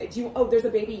there's a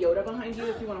baby Yoda behind you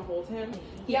if you want to hold him.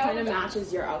 He kind of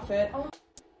matches your outfit. Oh.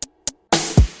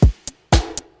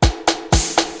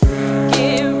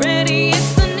 Get ready,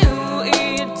 it's the new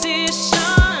edition.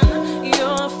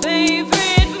 Your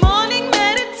favorite morning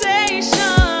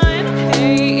meditation.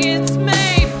 Hey, it's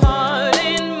me,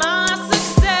 pardon my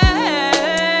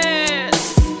success.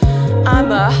 I'm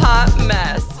a hot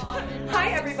mess.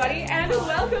 Hi everybody, and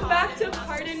welcome back to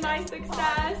Pardon My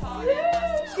Success.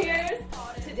 Cheers!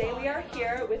 Today we are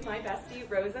here with my bestie,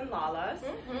 Rozen Lalas.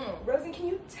 Rozen, can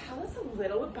you tell us a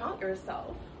little about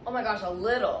yourself? Oh my gosh, a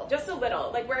little. Just a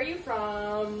little. Like, where are you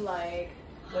from? Like,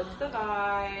 what's the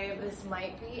vibe? This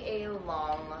might be a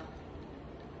long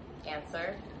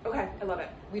answer. Okay, I love it.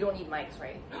 We don't need mics,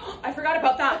 right? I forgot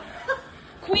about that.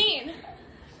 Queen!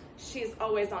 She's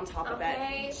always on top of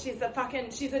Okay. it.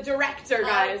 She's a director,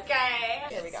 guys. Okay.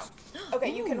 Here we go. Okay,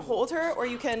 you can hold her or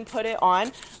you can put it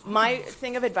on. My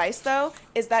thing of advice, though,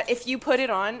 is that if you put it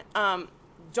on,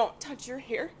 don't touch your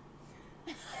hair.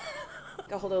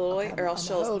 Go hold it a little way, or else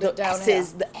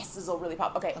the S's will really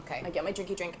pop. Okay. Okay. I get my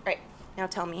drinky drink. All right. Now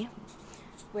tell me,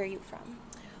 where are you from?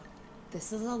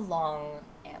 This is a long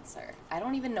answer. I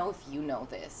don't even know if you know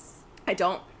this. I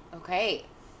don't. Okay.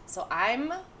 So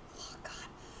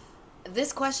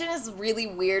this question is really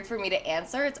weird for me to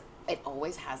answer. It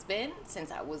always has been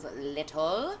since I was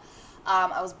little.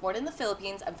 I was born in the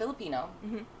Philippines. I'm Filipino.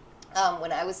 Mm-hmm.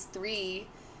 When I was 3,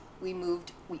 we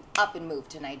up and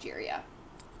moved to Nigeria.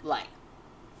 Like,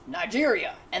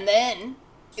 Nigeria. And then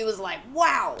it was like,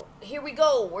 wow, here we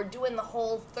go. We're doing the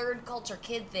whole third culture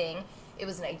kid thing. It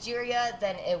was Nigeria,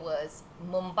 then it was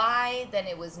Mumbai, then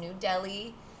it was New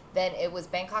Delhi, then it was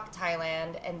Bangkok,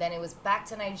 Thailand, and then it was back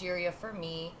to Nigeria for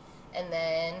me, and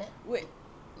then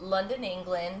London,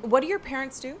 England. What do your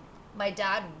parents do? My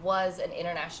dad was an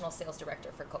international sales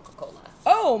director for Coca-Cola.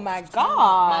 Oh my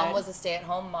God. Mom was a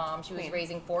stay-at-home mom. She was Queen.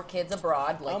 raising 4 kids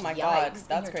abroad. Like, oh my yikes, God,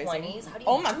 that's in your crazy. 20s? How do you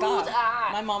oh my do God. that?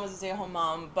 My mom was a stay-at-home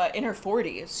mom, but in her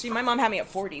 40s. My mom had me at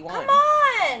 41. Come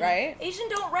on! Right? Asian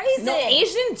don't raise No, it.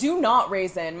 Asian do not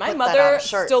raisin. My Put that on mother a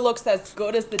shirt. still looks as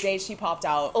good as the day she popped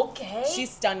out. Okay.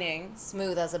 She's stunning.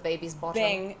 Smooth as a baby's bottom.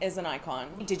 Bing is an icon.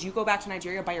 Did you go back to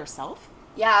Nigeria by yourself?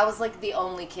 Yeah, I was like the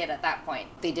only kid at that point.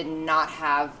 They did not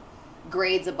have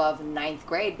grades above 9th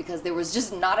grade because there was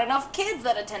just not enough kids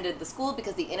that attended the school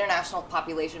because the international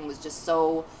population was just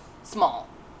so small.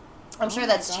 I'm sure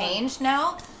that's changed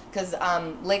now because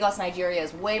Lagos, Nigeria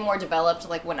is way more developed.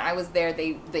 Like when I was there,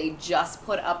 they just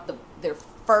put up their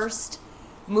first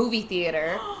movie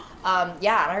theater.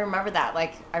 Yeah, and I remember that.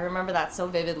 Like, I remember that so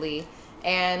vividly.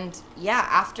 And yeah,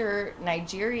 after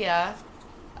Nigeria,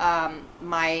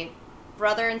 my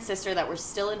brother and sister that were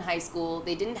still in high school,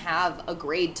 they didn't have a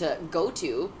grade to go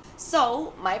to.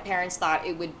 So my parents thought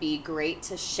it would be great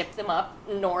to ship them up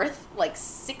north, like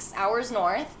 6 hours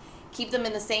north, keep them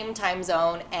in the same time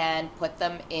zone, and put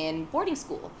them in boarding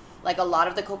school. Like a lot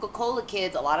of the Coca-Cola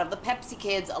kids, a lot of the Pepsi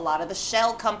kids, a lot of the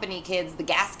Shell Company kids, the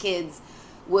gas kids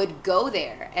would go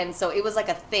there. And so it was like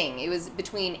a thing. It was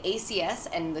between ACS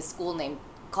and the school name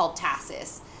called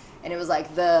TASIS. And it was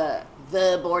like the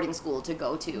boarding school to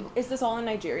go to. Is this all in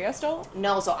Nigeria still?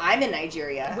 No, so I'm in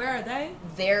Nigeria. Where are they?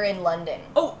 They're in London.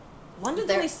 Oh, London's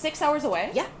only 6 hours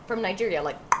away? Yeah, from Nigeria,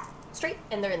 like straight.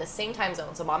 And they're in the same time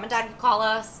zone. So mom and dad could call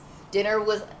us. Dinner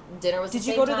was Did the you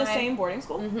same go to time. the same boarding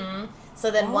school? Mm-hmm.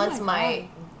 So then once my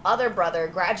other brother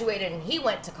graduated and he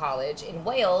went to college in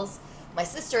Wales, my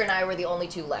sister and I were the only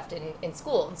 2 left in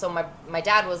school. And so my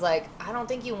dad was like, I don't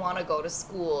think you want to go to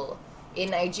school in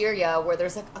Nigeria where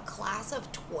there's like a class of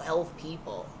 12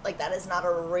 people. Like, that is not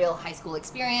a real high school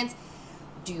experience.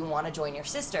 Do you want to join your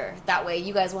sister? That way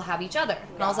you guys will have each other.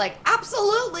 And I was like,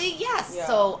 absolutely, yes. Yeah.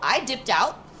 So I dipped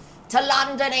out to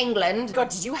London, England. God,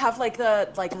 did you have like the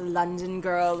London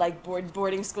girl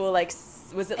boarding school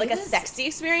was it like a sexy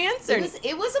experience? Or?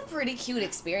 It was a pretty cute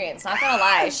experience, not gonna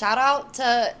lie. Shout out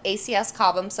to ACS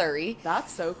Cobham, Surrey.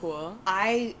 That's so cool.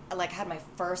 I had my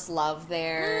first love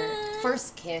there,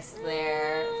 first kiss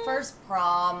there, first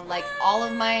prom, like all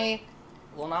of my,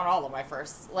 well, not all of my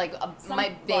firsts, like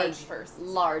my big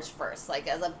large first, like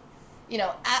as a,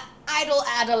 idle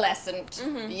adolescent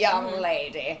young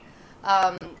lady.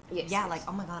 Yeah, like,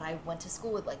 oh my God, I went to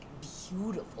school with like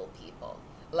beautiful people,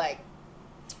 like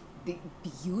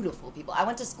beautiful people. I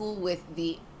went to school with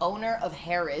the owner of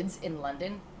Harrods in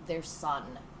London, their son.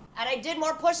 And I did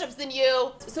more push-ups than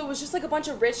you. So it was just like a bunch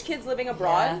of rich kids living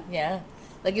abroad? Yeah.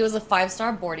 Like, it was a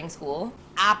 5-star boarding school.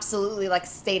 Absolutely, like,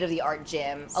 state-of-the-art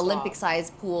gym.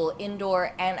 Olympic-sized pool,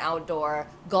 indoor and outdoor.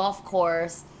 Golf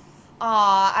course.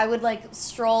 I would like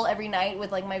stroll every night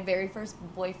with like my very first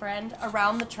boyfriend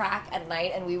around the track at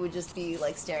night, and we would just be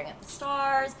like staring at the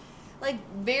stars, like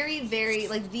very, very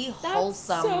like the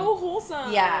wholesome. So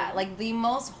wholesome. Yeah, like the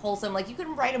most wholesome. Like you could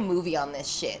write a movie on this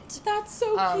shit. That's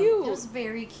so cute. It was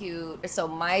very cute. So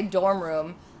my dorm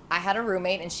room, I had a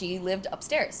roommate and she lived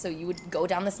upstairs. So you would go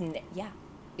down this.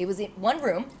 It was in one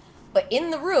room, but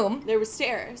in the room There were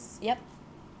stairs. Yep.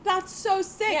 That's so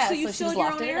sick. Yeah, so you she still was had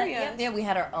your lofted own in it. area. Yeah, we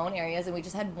had our own areas, and we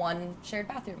just had one shared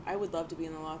bathroom. I would love to be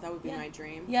in the loft. That would be my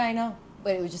dream. Yeah, I know.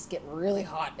 But it would just get really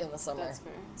hot in the summer. That's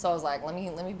fair. So I was like, let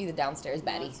me be the downstairs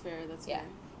baddie. That's fair. That's Yeah. fair.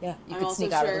 Yeah. You I'm could also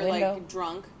sneak out of sure, the window. like,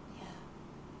 drunk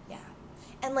Yeah.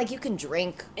 And like you can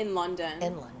drink in London.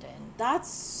 in London. That's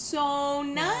so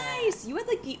nice. You had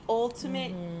like the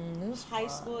ultimate It was high fun.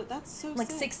 school. That's so Like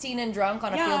sick. 16 16 and drunk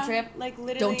on a field trip. Like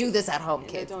literally. Don't do this at home, Yeah,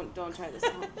 kids. Don't try this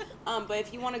at home. But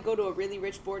if you want to go to a really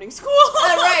rich boarding school.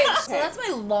 All right. So Okay. that's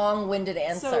my long-winded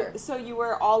answer. So you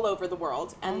were all over the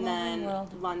world, and All over then the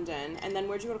world. London, and then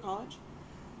where'd you go to college?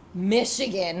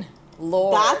 Michigan.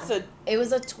 Lord. It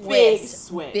was a twist. big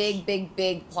switch.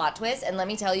 Big plot twist. And let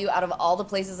me tell you, out of all the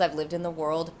places I've lived in the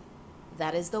world,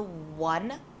 that is the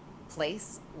one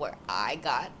place where I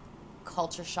got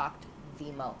culture shocked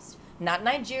the most. Not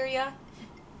Nigeria,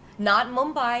 not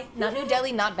Mumbai, not New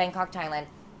Delhi, not Bangkok, Thailand.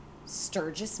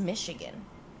 Sturgis, Michigan.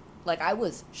 Like, I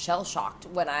was shell shocked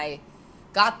when I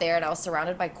got there and I was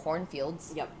surrounded by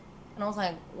cornfields. Yep. And I was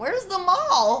like, where's the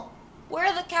mall? Where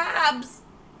are the cabs?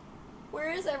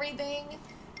 Where is everything?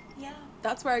 Yeah.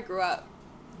 That's where I grew up.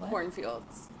 What?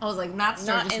 Cornfields. I was like, not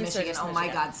Sturgis, in Michigan. Sturgis, Oh my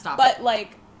Michigan. God, stop But it.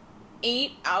 like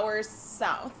 8 hours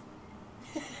south.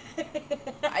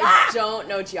 I don't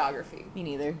know geography. Me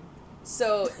neither.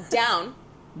 So down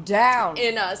Down.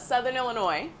 in southern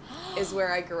Illinois is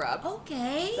where I grew up.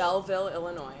 Okay. Belleville,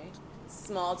 Illinois.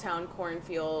 Small town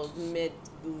cornfield, mid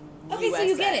Okay, USA. so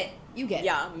you get it. You get it.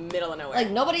 Yeah, middle of nowhere.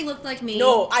 Like, nobody looked like me.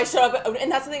 No, I showed up, and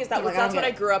that's the thing is that You're like, that's I what don't I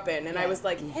get it. grew up in, and I was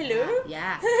like, hello.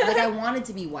 Yeah. Like, I wanted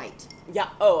to be white. Yeah.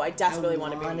 Oh, I desperately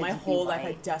want to be. wanted My to be whole life, I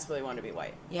white. desperately want to be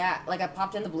white. Yeah. Like, I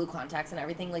popped in the blue contacts and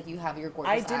everything. Like, you have your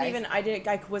gorgeous eyes.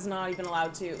 I was not even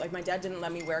allowed to. Like, my dad didn't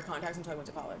let me wear contacts until I went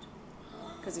to college,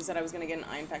 because he said I was gonna get an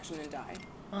eye infection and die.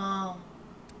 Oh.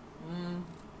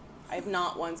 I have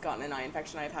not once gotten an eye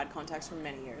infection. I've had contacts for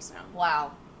many years now.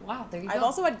 Wow. Wow, there you go. I've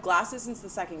also had glasses since the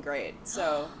 2nd grade.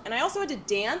 So, and I also had to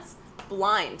dance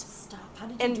blind Stop. How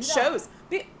did you in do that? shows.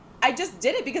 I just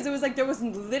did it because it was like there was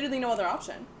literally no other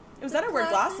option. It was that I wear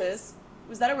glasses. It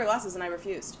was that I wear glasses, and I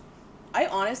refused. I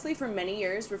honestly, for many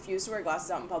years, refused to wear glasses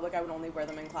out in public. I would only wear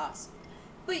them in class.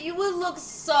 But you would look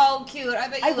so cute. I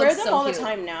bet you I look wear them so all cute. the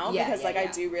time now Yeah, because yeah, like yeah. I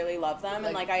do really love them, and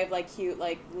Like- like I have like cute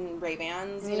like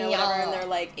Ray-Bans, you know, Yeah. whatever, and they're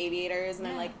like aviators, and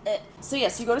I'm Yeah. like, eh. So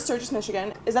yes, you go to Sturgis,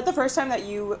 Michigan. Is that the first time that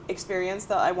you experienced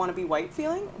the I want to be white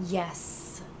feeling?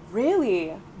 Yes.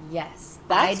 Really? Yes.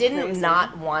 That's I didn't crazy.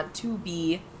 not want to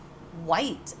be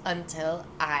white until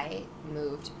I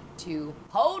moved to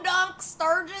Podunk,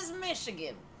 Sturgis,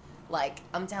 Michigan. Like,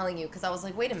 I'm telling you, because I was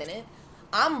like, wait a minute.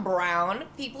 I'm brown.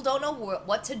 People don't know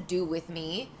what to do with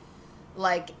me.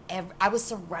 Like, I was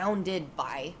surrounded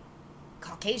by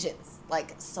Caucasians.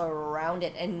 Like,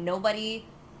 surrounded. And nobody,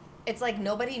 it's like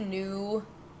nobody knew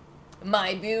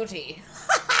my beauty.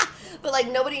 But, like,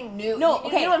 nobody knew. No, you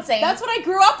okay. know what I'm saying? That's what I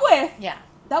grew up with. Yeah.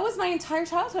 That was my entire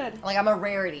childhood. Like, I'm a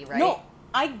rarity, right? No,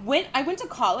 I went to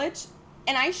college,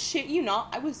 and I shit you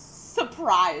not, I was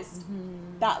surprised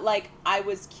that like I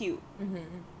was cute.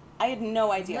 I had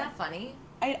no Isn't idea. that funny?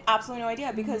 I had absolutely no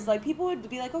idea because like people would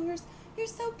be like, "Oh, you're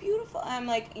so beautiful." I'm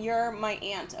like, "You're my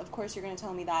aunt. Of course you're gonna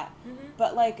tell me that."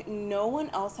 But like no one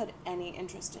else had any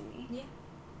interest in me. Yeah.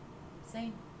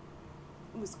 Same.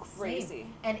 It was crazy,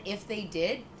 And if they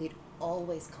did, they'd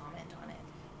always comment on it.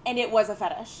 and it was a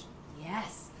fetish.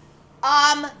 Yes.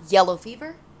 Yellow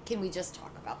fever? Can we just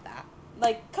talk about that?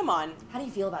 Like, come on, How do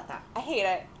you feel about that? I hate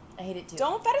it. I hate it too.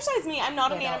 Don't fetishize me. I'm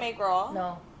not an Yeah, anime girl.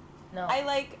 No. No. I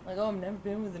like. oh, I've never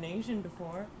been with an Asian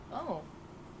before. Oh.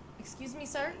 Excuse me,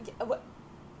 sir? What?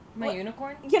 My What?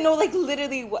 unicorn? You know, like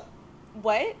literally what?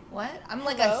 What? What? I'm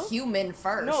like Hello? a human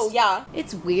first. No, yeah.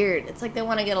 It's weird. It's like they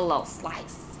want to get a little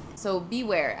slice. So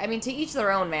beware. I mean, to each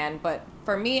their own, man. But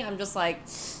for me, I'm just like,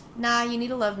 nah, you need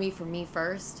to love me for me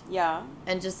first. Yeah.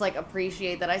 And just like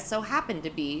appreciate that I so happen to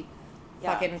be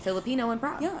Yeah. fucking Filipino and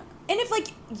proud. Yeah. And if like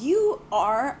you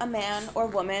are a man or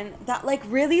woman that like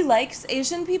really likes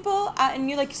Asian people and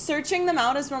you're like searching them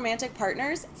out as romantic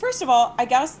partners, first of all, I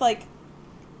guess like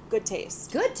good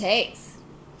taste. Good taste.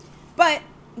 But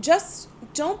just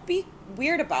don't be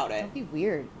weird about it. Don't be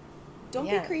weird. Don't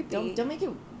Yeah, be creepy. Don't make it.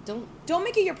 Don't. Don't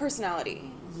make it your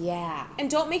personality. Yeah. And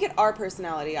don't make it our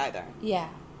personality either. Yeah.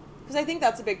 Because Because I think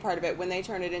that's a big part of it when they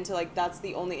turn it into like that's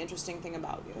the only interesting thing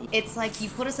about you. It's like you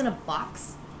put us in a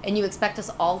box and you expect us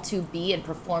all to be and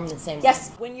perform the same way.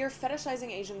 Yes, when you're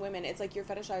fetishizing Asian women, it's like you're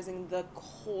fetishizing the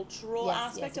cultural Yes,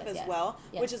 aspect yes, of it yes, as well,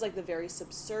 yes. which is like the very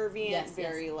subservient, Yes,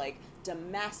 very yes. like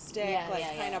domestic, Yeah, like yeah,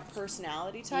 kind yeah. of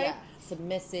personality type. Yeah,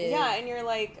 submissive. Yeah, and you're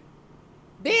like,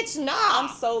 Bitch, nah. I'm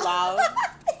so loud.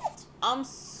 I'm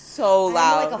so I'm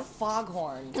loud. like a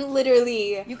foghorn.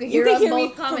 Literally, You can hear us me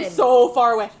both coming. from so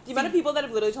far away. The amount of people that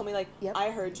have literally told me like, Yep. I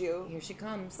heard you Here she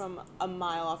comes. from a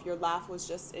mile off. Your laugh was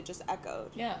just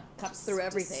echoed. Yeah, cuts through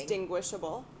everything.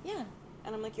 Distinguishable. Yeah.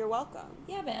 And I'm like, you're welcome.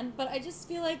 Yeah, man. But I just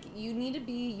feel like you need to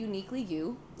be uniquely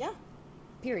you. Yeah.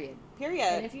 Period. Period.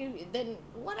 And if you, then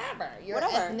whatever. Your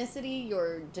Whatever. ethnicity,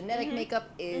 your genetic makeup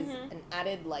is an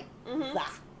added, like,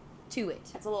 zah to it.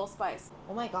 It's a little spice.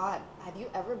 Oh my god. Have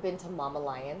you ever been to Mama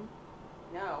Lion?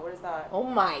 No, what is that? Oh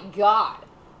my god.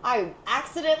 I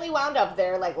accidentally wound up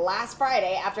there, like, last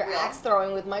Friday after Yeah. axe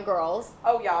throwing with my girls.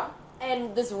 Oh, yeah.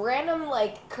 And this random,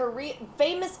 like,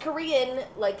 famous Korean,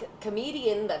 like,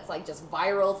 comedian that's, like, just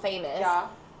viral famous. Yeah.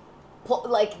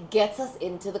 Gets us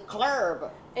into the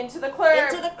club. Into the club.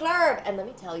 Into the club. And let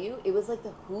me tell you, it was like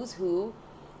the who's who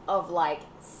of like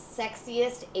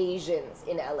sexiest Asians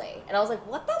in LA. And I was like,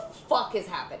 what the fuck is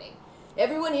happening?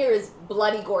 Everyone here is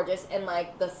bloody gorgeous, and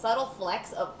like the subtle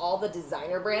flex of all the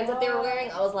designer brands that they were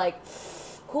wearing, I was like,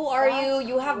 who are That's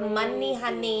you? You have money, crazy.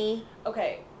 honey.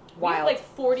 Okay. We have Wild. like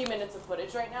 40 minutes of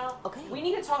footage right now. Okay. We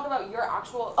need to talk about your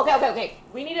actual... Okay.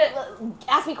 We need to...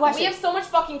 Ask me questions. We have so much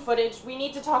fucking footage. We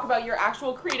need to talk about your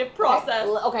actual creative process.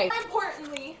 Okay. More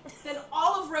importantly than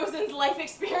all of Rozen's life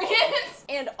experience.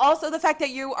 And also the fact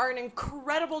that you are an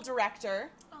incredible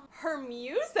director. Her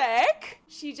music.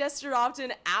 She just dropped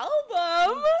an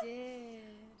album.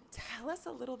 Tell us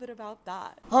a little bit about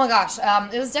that. Oh my gosh,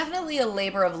 it was definitely a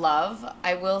labor of love.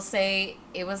 I will say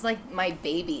it was like my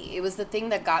baby. It was the thing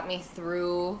that got me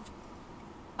through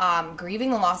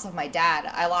grieving the loss of my dad.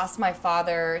 I lost my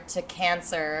father to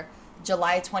cancer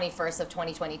July 21st of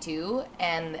 2022,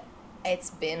 and it's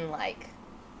been like,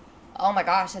 oh my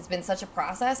gosh, it's been such a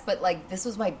process, but like this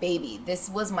was my baby. This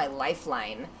was my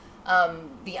lifeline.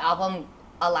 The album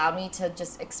allowed me to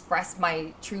just express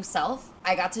my true self.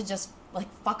 I got to just like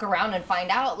fuck around and find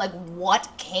out like what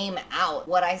came out,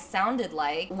 what I sounded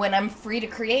like when I'm free to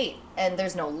create, and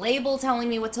there's no label telling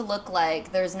me what to look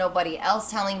like, there's nobody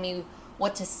else telling me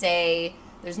what to say,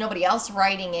 there's nobody else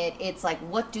writing it. It's like,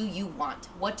 what do you want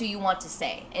to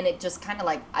say? And it just kind of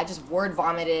like I just word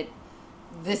vomited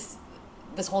this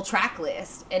whole track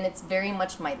list, and it's very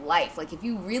much my life. Like if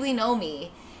you really know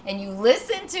me and you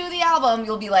listen to the album,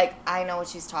 you'll be like, I know what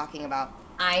she's talking about,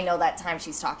 I know that time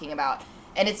she's talking about.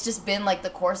 And it's just been like the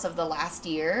course of the last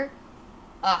year.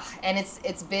 And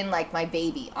it's been like my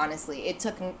baby, honestly. It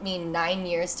took me 9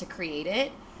 years to create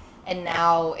it, and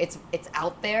now it's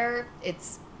out there.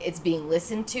 It's being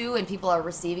listened to, and people are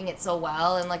receiving it so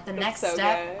well. And like the next so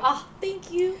step, good. oh,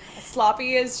 thank you.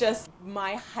 Sloppy is just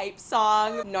my hype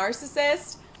song.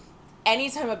 Narcissist.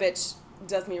 Anytime a bitch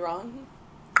does me wrong,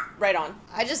 right on.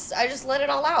 I just let it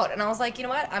all out, and I was like, you know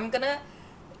what?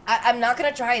 I'm not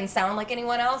gonna try and sound like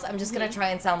anyone else. I'm just gonna try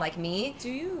and sound like me. Do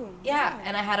you? Yeah,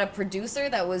 and I had a producer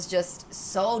that was just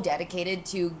so dedicated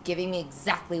to giving me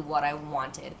exactly what I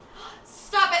wanted.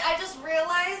 Stop it! I just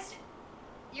realized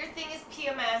your thing is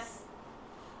PMS.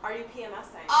 Are you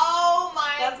PMSing? Oh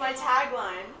my That's my God.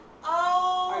 tagline.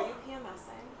 Oh. Are you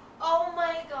PMSing? Oh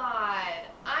my god.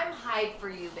 I'm hyped for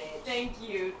you, bitch. Thank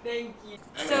you.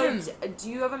 So, do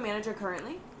you have a manager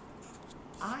currently?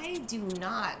 I do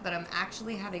not, but I'm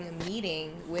actually having a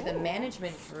meeting with a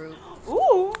management group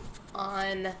Ooh.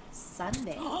 on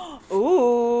Sunday.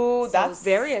 Ooh, that's So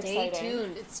very stay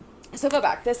exciting. tuned. So go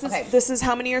back. This is Okay. this is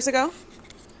how many years ago?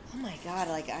 Oh my god,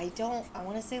 like I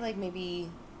want to say like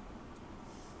maybe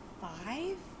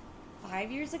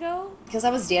 5 years ago, because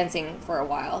I was dancing for a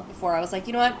while before. I was like,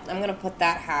 you know what, I'm gonna put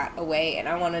that hat away and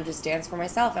I want to just dance for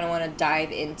myself, and I want to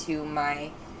dive into my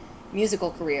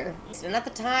musical career. And at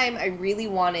the time, I really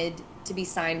wanted to be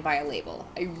signed by a label.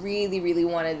 I really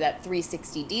wanted that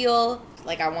 360 deal.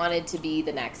 Like I wanted to be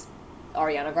the next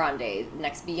Ariana Grande,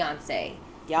 next Beyonce,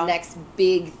 Yeah. next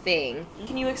big thing.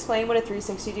 Can you explain what a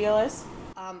 360 deal is?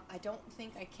 I don't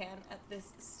think I can at this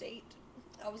state.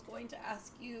 I was going to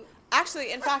ask you.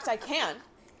 Actually, in fact, I can.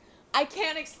 I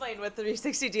can explain what the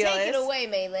 360 deal is. Take it away,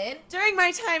 Maylin. During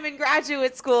my time in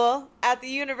graduate school at the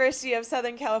University of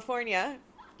Southern California,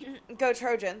 go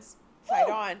Trojans, fight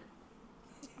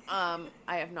on.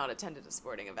 I have not attended a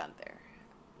sporting event there,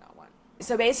 not one.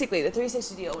 So basically, the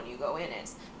 360 deal when you go in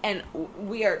is, and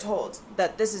we are told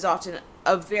that this is often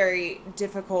a very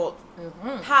difficult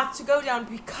path to go down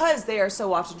because they are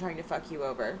so often trying to fuck you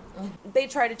over. They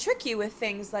try to trick you with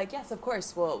things like, yes, of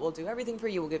course, we'll do everything for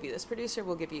you. We'll give you this producer.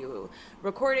 We'll give you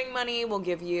recording money. We'll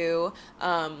give you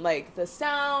like the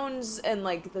sounds and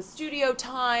like the studio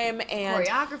time and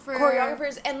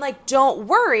choreographers. And like, don't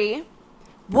worry,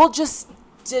 we'll just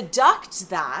deduct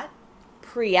that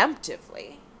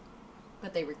preemptively.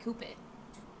 But they recoup it.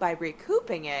 By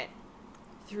recouping it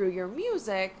through your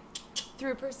music,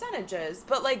 through percentages.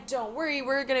 But like, don't worry,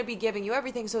 we're gonna be giving you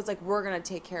everything. So it's like, we're gonna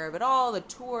take care of it all, the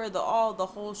tour, the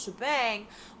whole shebang.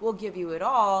 We'll give you it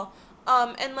all.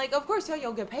 And like, of course, yeah,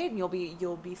 you'll get paid and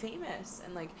you'll be famous.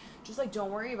 And like, just like,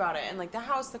 don't worry about it. And like, the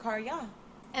house, the car, yeah.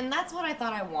 And that's what I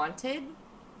thought I wanted.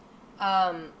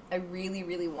 I really,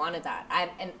 really wanted that.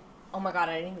 And oh my God,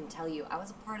 I didn't even tell you. I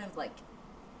was a part of like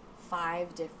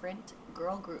 5 different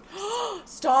girl groups.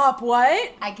 Stop,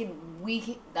 what?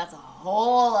 That's a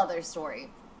whole other story.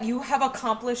 You have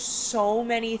accomplished so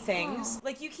many things.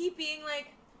 Like, you keep being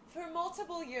like, for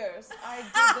multiple years, I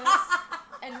did this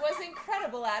and was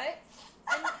incredible at it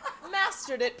and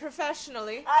mastered it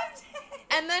professionally.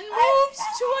 And then moved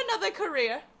to another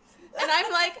career. And I'm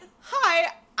like,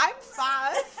 hi, I'm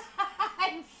 5.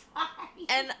 I'm 5.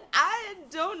 And I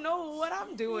don't know what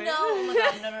I'm doing. No, oh my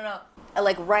God, no.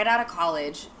 Like, right out of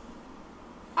college,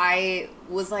 I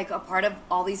was like a part of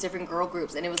all these different girl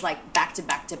groups, and it was like back to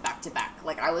back to back to back.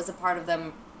 Like, I was a part of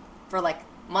them for like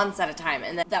months at a time,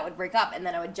 and then that would break up, and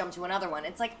then I would jump to another one.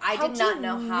 It's like, I did not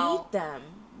know how. Meet them?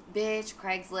 Bitch,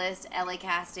 Craigslist, LA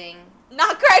casting.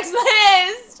 Not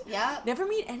Craigslist! Yeah. Never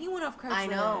meet anyone off Craigslist. I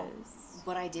know.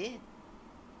 But I did.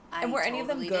 And were any of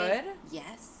them good? Did.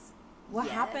 Yes. What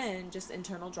happened? Just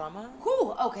internal drama?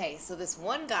 Whew. Okay, so this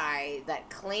one guy that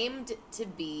claimed to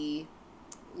be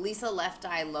Lisa Left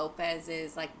Eye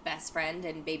Lopez's like best friend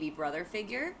and baby brother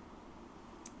figure.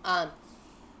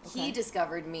 He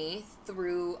discovered me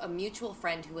through a mutual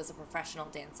friend who was a professional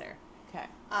dancer. Okay.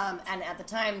 And at the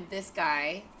time, this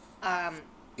guy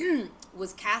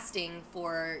was casting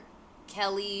for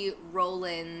Kelly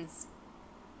Rowland's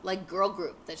like girl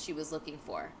group that she was looking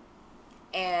for,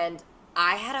 and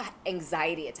I had an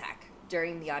anxiety attack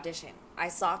during the audition. I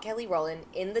saw Kelly Rowland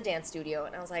in the dance studio,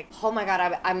 and I was like, oh my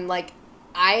God,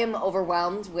 I am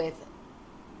overwhelmed with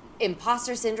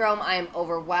imposter syndrome. I am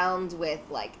overwhelmed with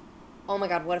like, oh my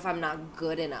God, what if I'm not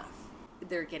good enough?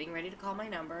 They're getting ready to call my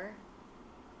number.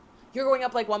 You're going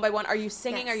up like one by one. Are you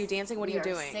singing? Yes. Are you dancing? What are you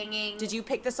doing? Singing. Did you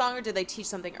pick the song or did they teach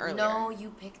something earlier? No,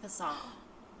 you pick the song.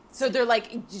 So they're like,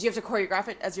 did you have to choreograph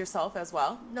it as yourself as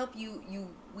well? Nope,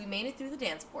 we made it through the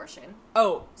dance portion.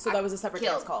 Oh, so that was a separate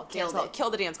dance call. Kill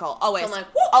the dance call. Always. So I'm like,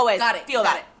 always. Got it. Feel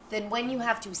got that. it. Then when you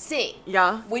have to sing,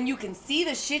 when you can see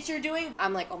the shit you're doing,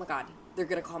 I'm like, oh my God, they're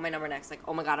gonna call my number next. Like,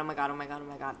 oh my God, oh my God, oh my God, oh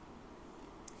my God.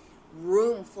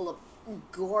 Room full of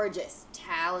gorgeous,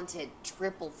 talented,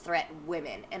 triple threat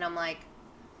women, and I'm like,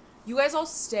 you guys all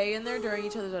stay in there during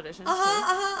each other's auditions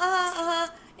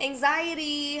too?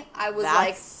 Anxiety. I was That's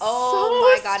like,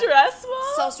 oh my God. Stressful.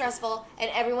 So stressful.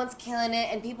 And everyone's killing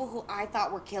it. And people who I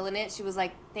thought were killing it, she was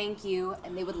like, thank you.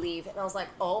 And they would leave. And I was like,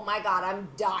 oh my God, I'm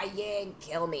dying.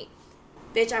 Kill me.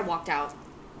 Bitch, I walked out.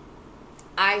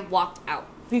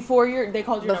 Before they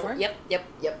called your number? Yep.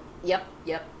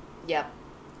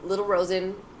 Little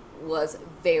Rozen was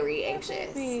very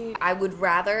anxious. I would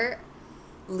rather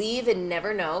leave and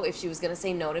never know if she was going to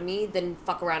say no to me than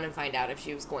fuck around and find out if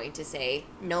she was going to say,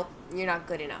 nope, you're not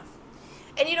good enough.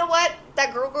 And you know what?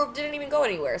 That girl group didn't even go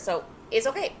anywhere, so it's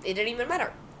okay. It didn't even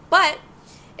matter. But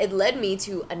it led me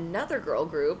to another girl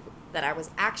group that I was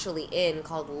actually in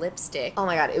called Lipstick. Oh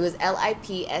my God, it was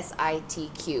Lipsitq.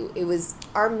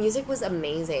 Our music was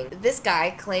amazing. This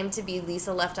guy claimed to be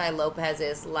Lisa Left Eye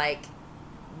Lopez's like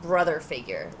brother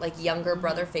figure, like younger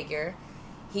brother figure.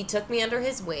 He took me under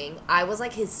his wing. I was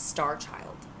like his star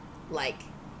child. Like,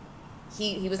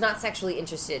 he was not sexually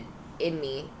interested in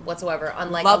me whatsoever,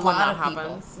 unlike Love a lot of when that people.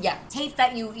 happens. Yeah, taste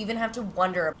that you even have to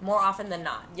wonder more often than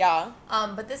not. Yeah.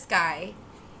 But this guy,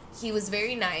 he was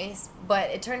very nice, but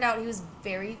it turned out he was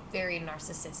very, very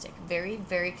narcissistic, very,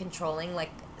 very controlling.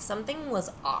 Like, something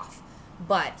was off,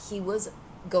 but he was,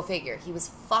 go figure, he was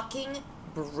fucking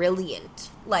brilliant.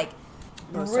 Like,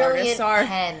 brilliant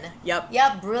pen.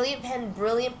 Yep, brilliant pen,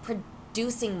 brilliant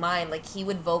producing mind. Like, he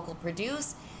would vocal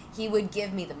produce, he would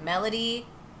give me the melody,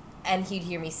 and he'd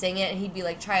hear me sing it, and he'd be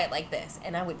like, try it like this,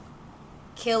 and I would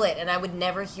kill it, and I would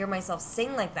never hear myself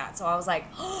sing like that. So I was like,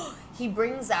 oh, he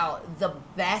brings out the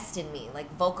best in me,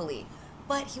 like vocally.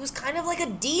 but he was kind of like a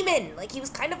demon. Like, he was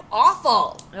kind of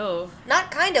awful. Oh.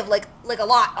 Not kind of, like a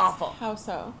lot awful. How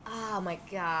so? Oh my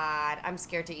god. I'm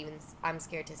scared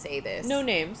to say this. No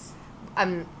names.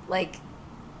 I'm like,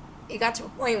 it got to a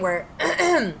point where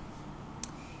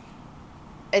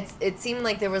it seemed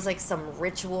like there was like some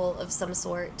ritual of some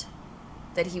sort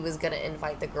that he was gonna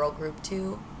invite the girl group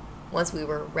to once we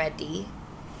were ready.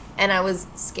 And I was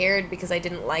scared because I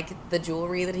didn't like the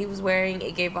jewelry that he was wearing.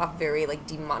 It gave off very like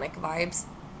demonic vibes.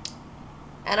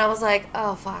 And I was like,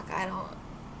 oh fuck, I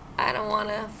don't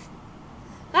wanna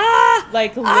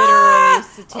Like literally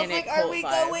satanic I was like, cult are we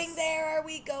vibes. going there? Are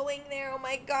we going there? Oh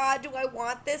my god, do I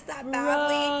want this that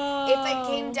badly? If it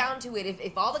came down to it,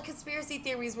 if all the conspiracy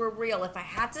theories were real, if I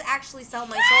had to actually sell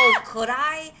my soul, could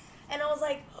I? And I was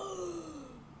like,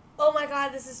 oh my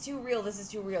god, this is too real. This is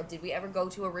too real. Did we ever go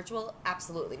to a ritual?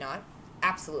 Absolutely not.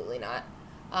 Absolutely not.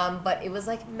 But it was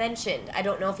like mentioned. I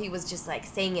don't know if he was just like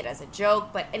saying it as a joke,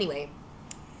 but anyway.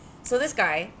 So this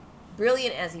guy,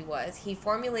 brilliant as he was, he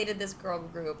formulated this girl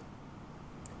group,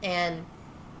 and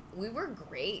we were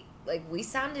great. Like, we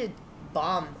sounded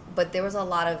bomb, but there was a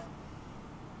lot of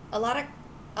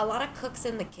cooks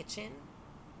in the kitchen.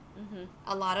 Mm-hmm.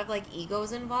 A lot of like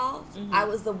egos involved. Mm-hmm. I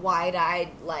was the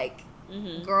wide-eyed like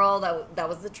Mm-hmm. girl that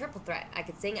was the triple threat. I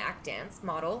could sing, act, dance,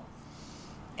 model,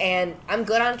 and I'm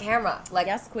good on camera. Like,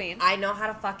 Yes, queen. I know how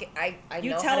to fuck it. I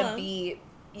You know tell how to 'em. be.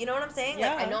 You know what I'm saying?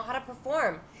 Yeah. Like, I know how to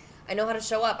perform. I know how to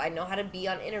show up. I know how to be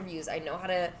on interviews. I know how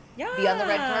to be on the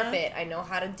red Yeah. carpet. I know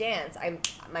how to dance.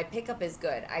 My pickup is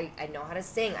good. I know how to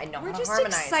sing. I know We're how to just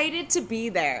harmonize. excited to be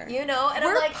there. You know, and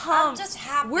We're I'm like, pumped. I'm just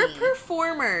happy. We're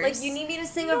performers. Like, you need me to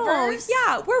sing a No, verse?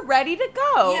 Yeah, we're ready to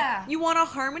go. Yeah. You want a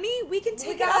harmony? We can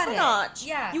take it got up a it. notch.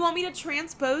 Yeah. You want me to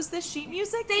transpose this sheet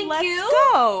music? Thank Let's you.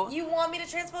 go. You want me to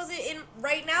transpose it in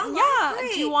right now? Yeah.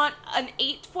 Great. Do you want an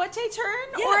 8 forte turn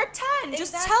Yeah. or a 10?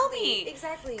 Just tell me.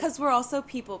 Exactly. Because we're also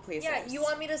people pleasers. Yeah, you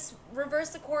want me to reverse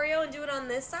the choreo and do it on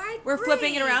this side? We're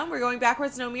flipping it Great. around. We're going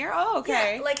backwards, no mirror. Oh,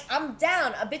 okay. Yeah, like, I'm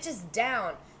down. A bitch is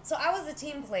down. So I was a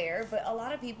team player, but a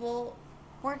lot of people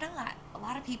were not. A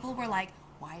lot of people were like,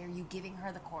 why are you giving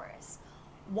her the chorus?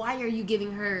 Why are you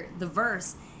giving her the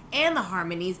verse and the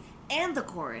harmonies and the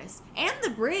chorus and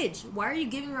the bridge? Why are you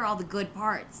giving her all the good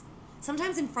parts?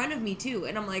 Sometimes in front of me, too.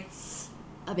 And I'm like,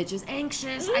 a bitch is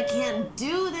anxious. I can't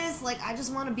do this. Like, I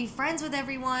just want to be friends with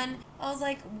everyone. I was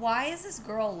like, why is this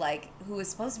girl, like, who is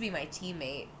supposed to be my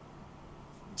teammate,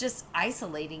 just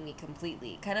isolating me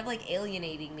completely, kind of like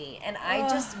alienating me? And I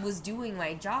just was doing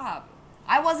my job.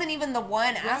 I wasn't even the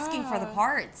one asking for the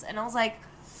parts. And I was like,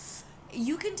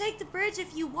 you can take the bridge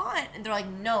if you want. And they're like,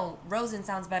 no, Rozen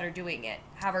sounds better doing it.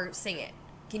 Have her sing it.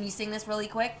 Can you sing this really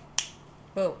quick?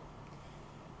 Boom.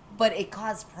 But it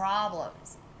caused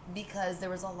problems because there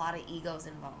was a lot of egos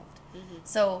involved. Mm-hmm.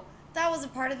 So that was a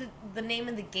part of the name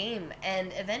of the game.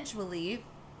 And eventually,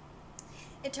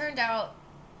 it turned out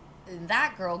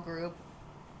that girl group,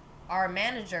 our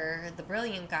manager, the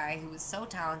brilliant guy who was so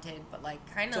talented, but like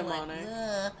kind of like,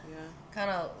 kind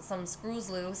of some screws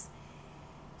loose,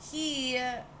 he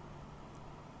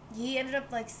ended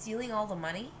up like stealing all the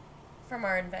money from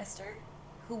our investor,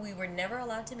 who we were never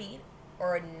allowed to meet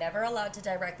or never allowed to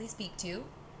directly speak to.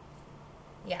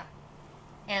 Yeah.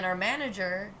 And our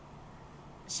manager,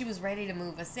 she was ready to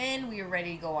move us in. We were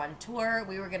ready to go on tour.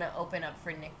 We were going to open up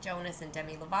for Nick Jonas and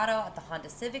Demi Lovato at the Honda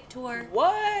Civic tour.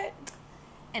 What?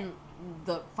 And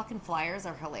the fucking flyers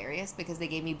are hilarious because they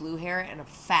gave me blue hair and a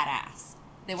fat ass.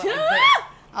 They went like this.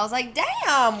 I was like,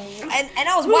 damn. And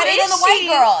I was Who whiter is than the white she?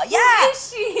 girl. Yeah. Who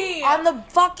is she? On the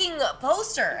fucking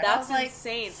poster. And I That's was like,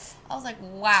 insane. I was like,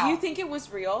 wow. Do you think it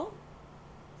was real?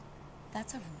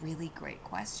 That's a really great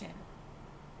question.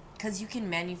 Because you can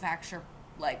manufacture,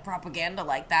 like, propaganda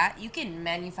like that. You can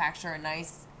manufacture a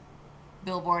nice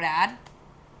billboard ad.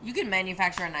 You can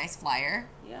manufacture a nice flyer.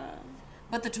 Yeah.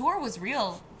 But the tour was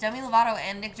real. Demi Lovato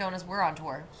and Nick Jonas were on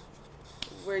tour.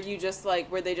 Were you just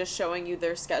like, were they just showing you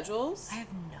their schedules? I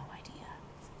have no idea.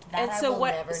 That And I so will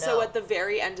what? never know. So at the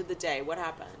very end of the day, what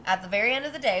happened? At the very end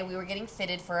of the day, we were getting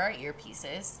fitted for our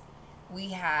earpieces. We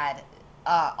had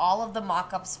all of the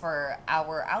mock-ups for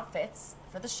our outfits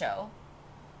for the show.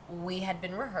 We had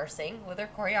been rehearsing with our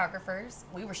choreographers.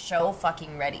 We were show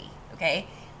fucking ready, okay?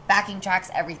 Backing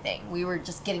tracks, everything. We were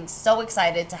just getting so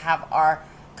excited to have our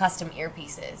custom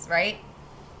earpieces, right?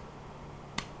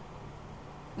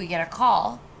 We get a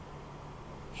call.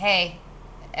 Hey,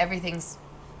 everything's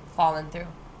fallen through.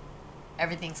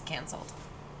 Everything's canceled.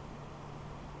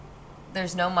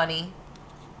 There's no money.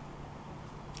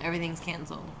 Everything's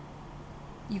canceled.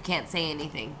 You can't say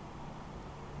anything.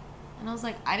 And I was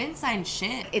like, I didn't sign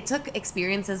shit. It took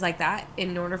experiences like that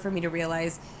in order for me to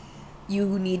realize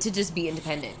You need to just be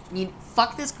independent. You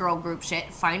fuck this girl group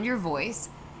shit, find your voice,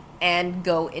 and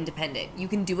go independent. You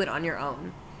can do it on your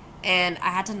own. And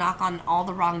I had to knock on all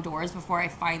the wrong doors before I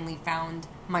finally found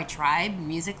my tribe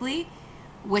musically,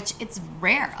 which it's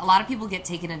rare. A lot of people get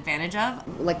taken advantage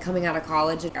of. Like coming out of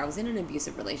college, I was in an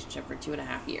abusive relationship for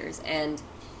 2.5 years, and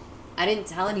I didn't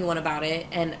tell anyone about it.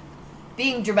 And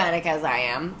being dramatic as I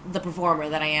am, the performer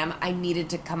that I am, I needed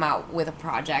to come out with a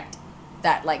project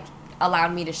that like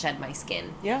allowed me to shed my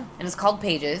skin. Yeah. And it's called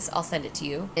Pages. I'll send it to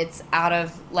you. It's out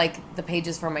of like the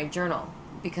pages from my journal,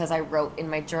 because I wrote in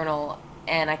my journal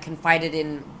and I confided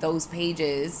in those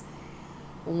pages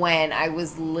when I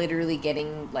was literally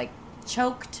getting like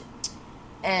choked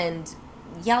and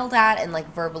yelled at and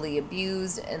like verbally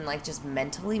abused and like just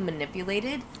mentally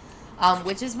manipulated,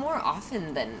 which is more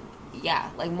often than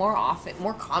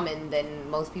more common than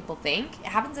most people think. It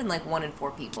happens in like 1 in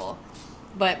 4 people.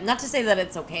 But not to say that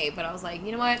it's okay, but I was like,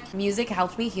 you know what? Music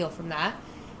helped me heal from that.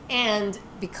 And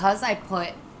because I put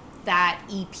that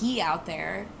EP out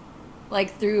there,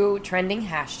 like through trending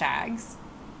hashtags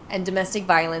and domestic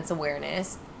violence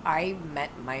awareness, I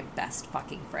met my best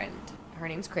fucking friend. Her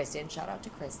name's Kristen. Shout out to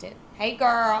Kristen. Hey,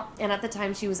 girl. And at the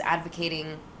time, she was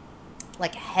advocating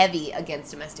like heavy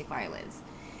against domestic violence.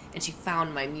 And she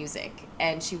found my music.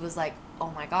 And she was like,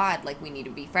 oh my God, like we need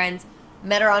to be friends.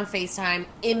 Met her on FaceTime,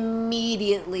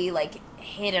 immediately like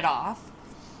hit it off.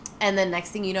 And then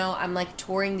next thing you know, I'm like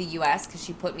touring the US because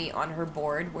she put me on her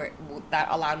board where that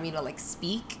allowed me to like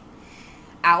speak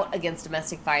out against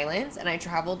domestic violence. And I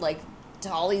traveled like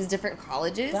to all these different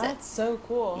colleges. That's so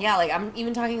cool. Yeah, like I'm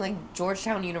even talking like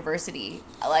Georgetown University.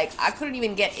 Like I couldn't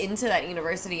even get into that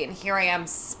university, and here I am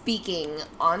speaking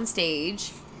on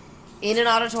stage in an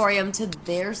auditorium to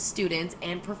their students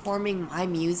and performing my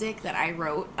music that I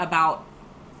wrote about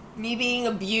me being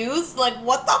abused. Like,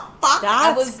 what the fuck?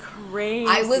 That's crazy.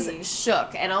 I was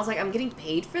shook, and I was like, I'm getting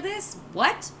paid for this?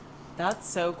 What? That's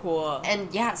so cool.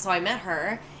 And yeah, so I met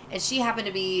her, and she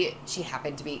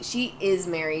is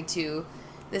married to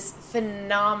this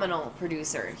phenomenal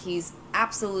producer. He's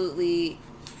absolutely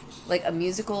like a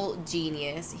musical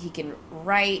genius. He can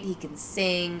write, he can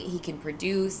sing, he can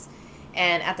produce.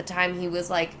 And at the time, he was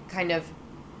like kind of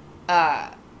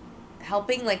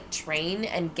helping like train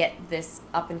and get this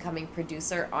up and coming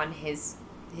producer on his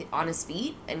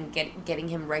feet and getting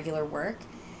him regular work.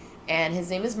 And his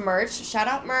name is Merch. Shout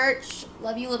out Merch.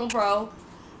 Love you, little bro.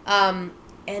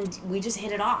 And we just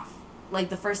hit it off. Like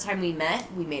the first time we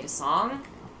met, we made a song.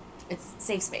 It's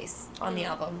Safe Space on the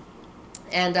album.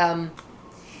 And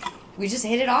we just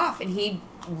hit it off, and he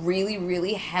really,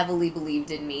 really heavily believed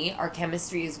in me. Our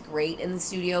chemistry is great in the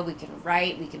studio. We can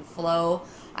write, we can flow.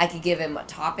 I could give him a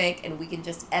topic, and we can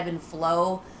just ebb and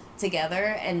flow together.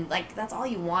 And like that's all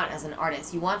you want as an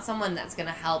artist. You want someone that's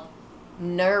gonna help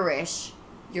nourish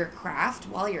your craft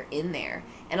while you're in there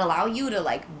and allow you to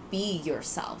like be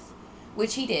yourself,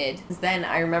 which he did. Then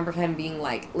I remember him being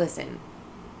like, listen,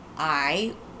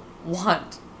 I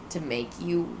want to make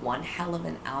you one hell of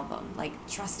an album. Like,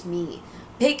 trust me.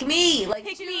 Pick me. Like,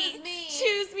 Pick choose me.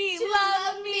 Choose me.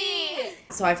 Love me.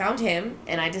 So I found him,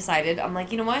 and I decided, I'm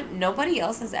like, you know what? Nobody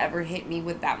else has ever hit me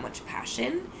with that much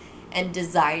passion and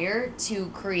desire to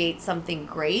create something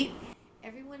great.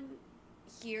 Everyone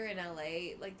here in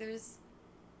LA, like, there's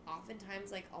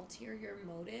oftentimes, like, ulterior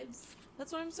motives.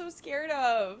 That's what I'm so scared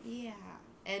of. Yeah.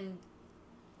 And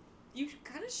you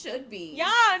kind of should be.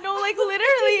 Yeah, no, like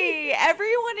literally.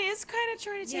 Everyone is kind of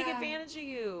trying to take Yeah. advantage of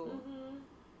you.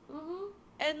 Mm-hmm. Mm-hmm.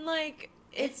 And like,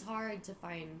 It's hard to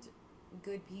find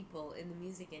good people in the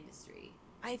music industry.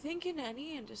 I think in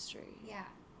any industry. Yeah.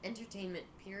 Entertainment,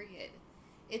 period.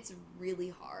 It's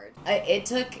really hard. It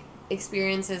took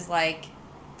experiences like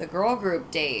the girl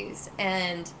group days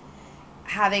and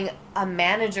having a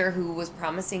manager who was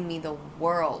promising me the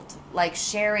world, like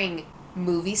sharing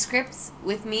movie scripts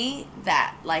with me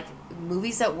that like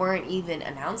movies that weren't even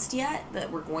announced yet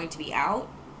that were going to be out.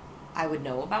 I would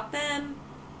know about them,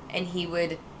 and he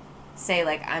would say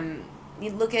like, you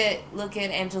look at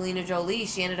Angelina Jolie.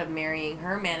 She ended up marrying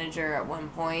her manager at one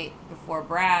point before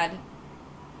Brad.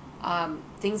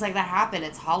 Things like that happen.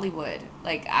 It's Hollywood.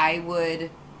 Like, I would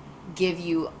give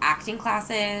you acting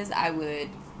classes. I would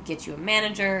get you a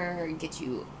manager, get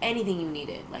you anything you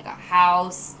needed, like a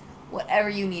house, whatever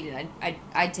you needed.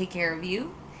 I'd take care of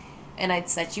you, and I'd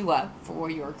set you up for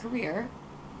your career.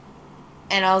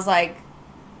 And I was like,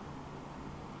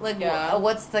 Yeah.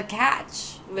 what's the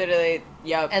catch? Literally,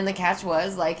 yep. And the catch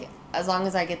was, like, as long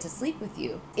as I get to sleep with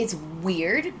you. It's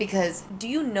weird because do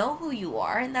you know who you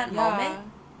are in that moment?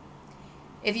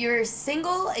 If you're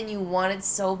single and you want it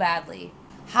so badly,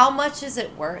 how much is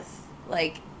it worth?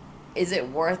 Like, is it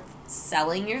worth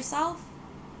selling yourself,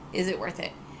 is it worth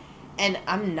it? And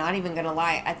I'm not even gonna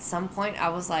lie, at some point I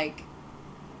was like,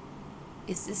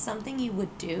 is this something you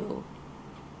would do?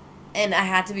 And I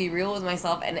had to be real with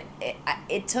myself, and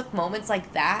it took moments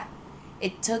like that.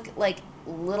 It took, like,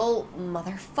 little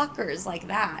motherfuckers like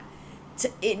that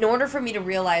in order for me to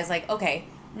realize, like, okay,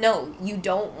 no, you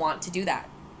don't want to do that.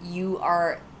 You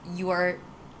are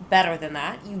better than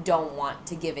that. You don't want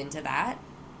to give into that.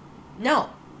 No,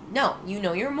 you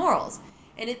know your morals.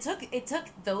 And it took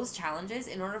those challenges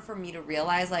in order for me to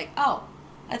realize, like, oh,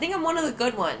 I think I'm one of the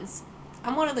good ones.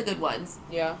 I'm one of the good ones.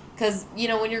 Yeah. Because, you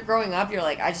know, when you're growing up, you're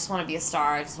like, I just want to be a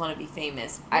star. I just want to be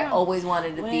famous. Yeah. I always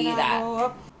wanted to be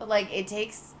that. But, like, it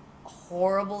takes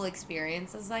horrible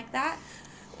experiences like that.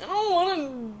 I don't want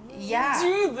to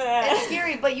do that. It's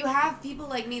scary, but you have people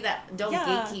like me that don't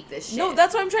gatekeep this shit. No,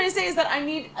 that's what I'm trying to say is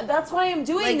that that's why I'm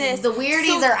doing this. The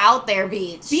weirdies are out there,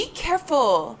 bitch. Be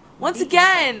careful. Once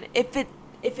again, if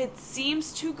it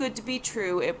seems too good to be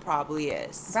true, it probably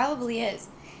is. Probably is.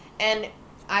 And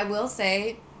I will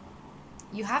say,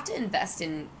 you have to invest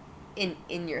in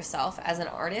yourself as an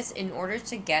artist in order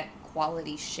to get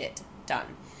quality shit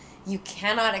done. You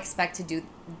cannot expect to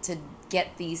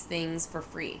get these things for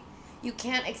free. You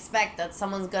can't expect that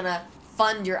someone's gonna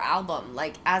fund your album.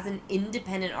 Like, as an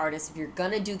independent artist, if you're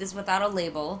gonna do this without a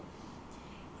label,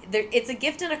 it's a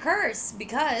gift and a curse,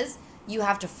 because you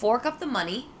have to fork up the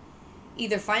money,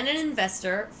 either find an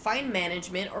investor, find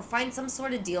management, or find some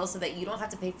sort of deal so that you don't have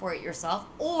to pay for it yourself,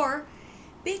 or,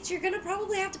 bitch, you're gonna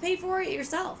probably have to pay for it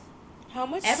yourself. How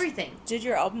much? Everything. Did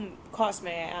your album cost,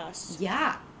 may I ask?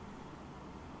 Yeah.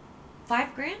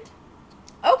 $5,000?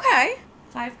 Okay.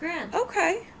 $5,000.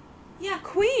 Okay. Yeah.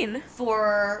 Queen.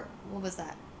 For, what was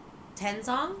that? 10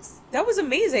 songs? That was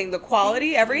amazing. The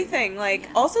quality, everything. Like,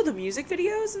 also the music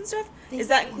videos and stuff. Is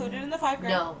that included in the $5,000?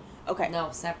 No. Okay. No,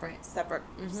 separate. Separate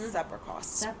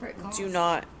costs. Separate costs. Do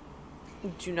not.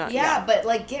 Yeah, but,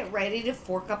 like, get ready to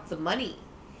fork up the money.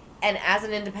 And as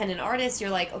an independent artist, you're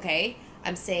like, okay,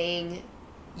 I'm saying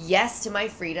yes to my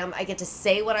freedom. I get to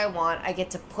say what I want. I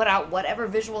get to put out whatever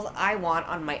visuals I want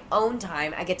on my own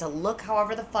time. I get to look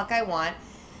however the fuck I want.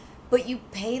 But you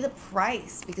pay the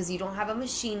price because you don't have a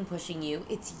machine pushing you.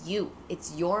 It's you.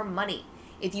 It's your money.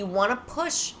 If you want to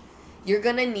push, you're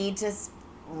going to need to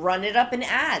run it up in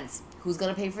ads. Who's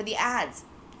going to pay for the ads?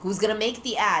 Who's going to make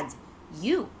the ads?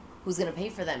 You. Who's going to pay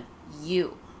for them?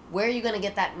 You. Where are you going to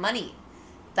get that money?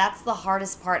 That's the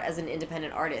hardest part as an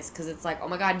independent artist, because it's like, oh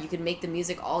my God, you can make the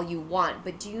music all you want,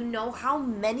 but do you know how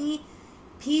many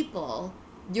people,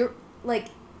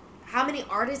 how many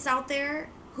artists out there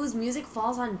whose music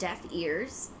falls on deaf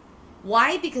ears?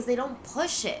 Why? Because they don't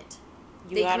push it.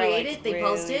 They create it, they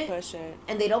post it,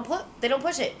 and they don't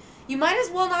push it. You might as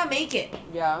well not make it.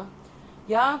 Yeah.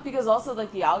 Yeah, because also,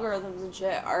 like, the algorithms and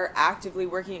shit are actively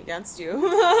working against you.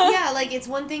 Yeah, like, it's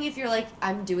one thing if you're like,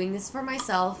 I'm doing this for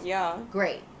myself. Yeah.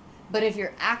 Great. But if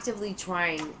you're actively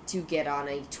trying to get on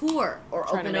a tour or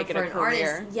open up for an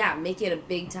artist, make it a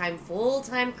big-time,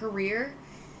 full-time career,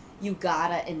 you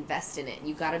gotta invest in it.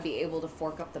 You gotta be able to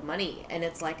fork up the money. And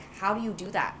it's like, how do you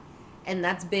do that? And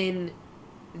that's been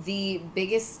the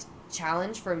biggest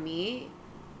challenge for me.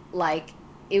 Like,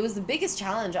 it was the biggest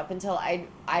challenge up until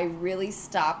I really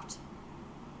stopped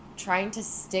trying to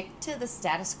stick to the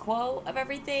status quo of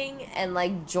everything and,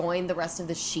 like, join the rest of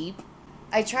the sheep.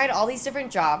 I tried all these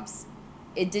different jobs.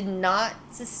 It did not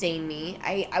sustain me.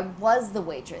 I was the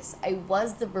waitress. I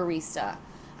was the barista.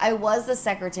 I was the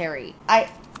secretary.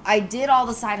 I did all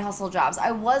the side hustle jobs.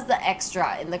 I was the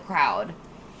extra in the crowd.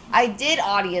 I did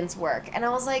audience work. And I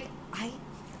was like, I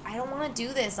don't want to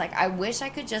do this. Like, I wish I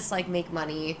could just, like, make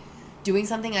money doing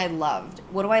something I loved.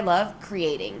 What do I love?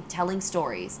 Creating, telling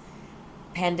stories.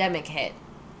 Pandemic hit.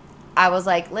 I was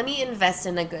like, let me invest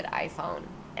in a good iPhone.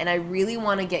 And I really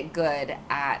want to get good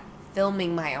at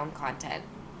filming my own content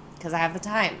because I have the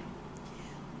time.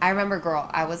 I remember,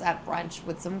 I was at brunch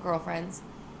with some girlfriends,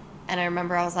 and I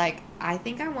remember I was like, I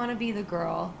think I want to be the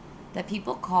girl that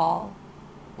people call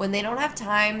when they don't have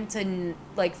time to,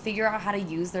 like, figure out how to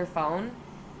use their phone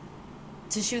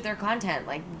to shoot their content.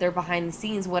 Like, they're behind the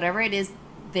scenes, whatever it is,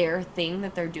 their thing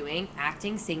that they're doing,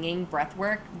 acting, singing, breath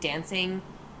work, dancing,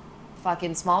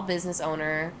 fucking small business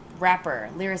owner, rapper,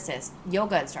 lyricist,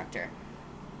 yoga instructor.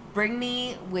 Bring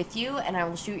me with you and I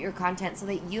will shoot your content so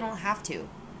that you don't have to.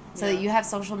 So that you have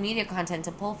social media content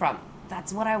to pull from.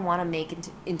 That's what I want to make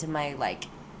into my, like,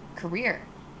 career.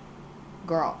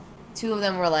 Girl. 2 of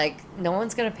them were like, no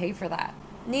one's going to pay for that.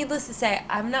 Needless to say,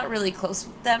 I'm not really close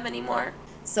with them anymore.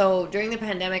 So during the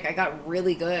pandemic, I got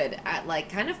really good at, like,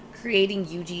 kind of creating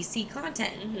UGC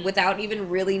content without even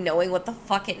really knowing what the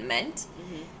fuck it meant.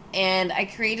 And I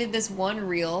created this one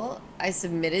reel I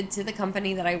submitted to the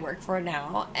company that I work for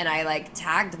now, and I like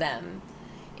tagged them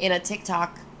in a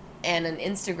TikTok and an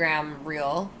Instagram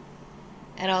reel.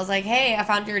 And I was like, hey, I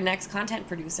found your next content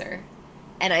producer.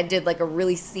 And I did like a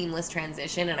really seamless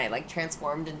transition, and I like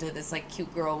transformed into this like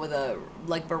cute girl with a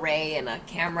like beret and a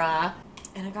camera,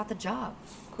 and I got the job.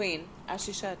 Queen, as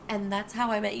she should. And that's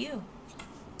how I met you.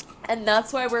 And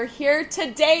that's why we're here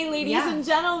today, ladies Yeah. and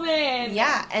gentlemen.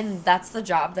 Yeah, and that's the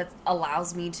job that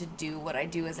allows me to do what I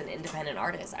do as an independent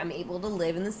artist. I'm able to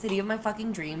live in the city of my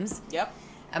fucking dreams. Yep.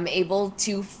 I'm able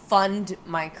to fund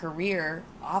my career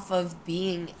off of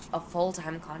being a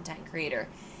full-time content creator.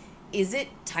 Is it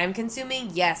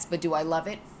time-consuming? Yes, but do I love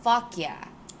it? Fuck yeah.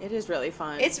 It is really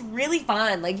fun. It's really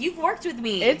fun. Like, you've worked with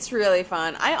me. It's really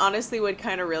fun. I honestly would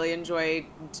kind of really enjoy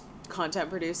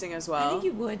content producing as well. I think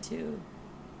you would, too.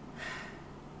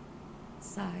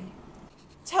 Sigh.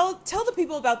 Tell the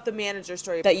people about the manager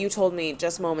story that you told me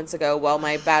just moments ago while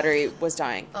my battery was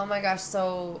dying. Oh my gosh,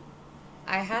 so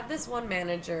I had this one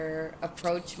manager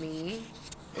approach me.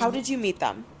 How did you meet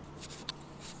them?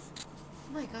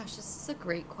 Oh my gosh, this is a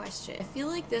great question. I feel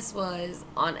like this was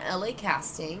on LA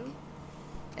Casting,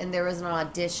 and there was an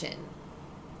audition,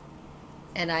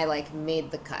 and I like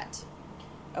made the cut.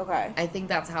 Okay. I think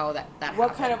that's how that What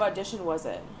happened. kind of audition was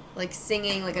it? Like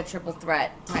singing like a triple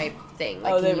threat type thing.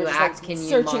 Like, Oh, they can were you just, act? like, Can you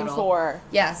searching model? for.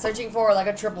 Yeah, searching for like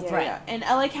a triple threat. Yeah. And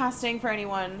LA Casting, for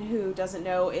anyone who doesn't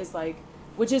know, is like,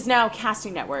 which is now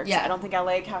Casting Network. Yeah. I don't think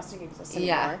LA Casting exists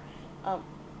anymore. Yeah.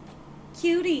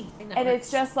 Cutie. And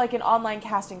it's just like an online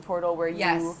casting portal where you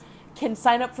Yes. can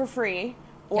sign up for free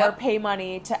or Yep. pay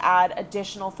money to add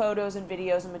additional photos and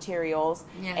videos and materials.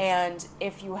 Yes. And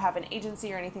if you have an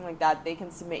agency or anything like that, they can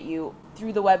submit you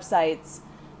through the websites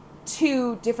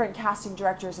to different casting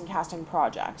directors and casting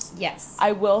projects. Yes.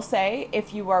 I will say,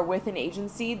 if you are with an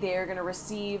agency, they're going to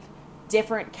receive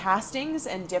different castings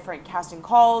and different casting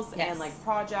calls Yes. and like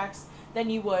projects than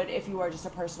you would if you are just a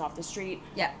person off the street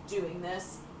Yeah. doing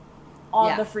this on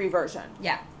Yeah. the free version.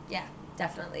 Yeah, yeah,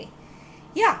 definitely.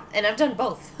 Yeah, and I've done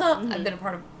both. I've been a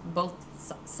part of both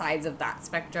sides of that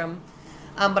spectrum.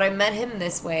 But I met him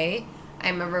this way. I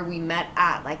remember we met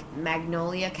at like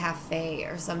Magnolia Cafe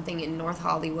or something in North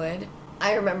Hollywood.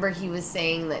 I remember he was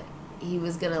saying that he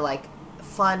was gonna like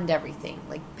fund everything,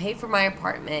 like pay for my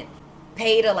apartment,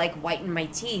 pay to like whiten my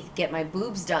teeth, get my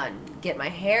boobs done, get my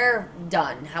hair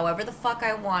done, however the fuck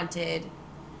I wanted,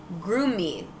 groom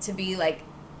me to be like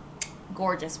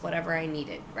gorgeous, whatever I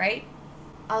needed, right?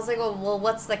 I was like, oh, well,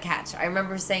 what's the catch? I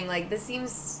remember saying, like, this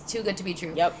seems too good to be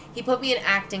true. Yep. He put me in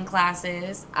acting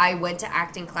classes. I went to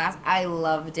acting class. I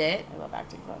loved it. I love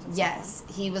acting classes. Yes.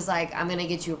 He was like, I'm going to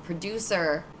get you a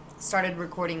producer. Started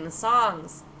recording the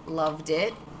songs. Loved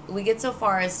it. We get so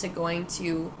far as to going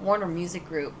to Warner Music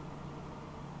Group.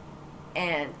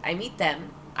 And I meet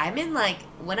them. I'm in, like,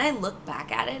 when I look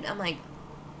back at it, I'm like,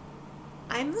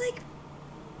 I'm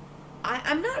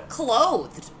not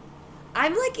clothed.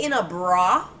 I'm like in a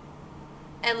bra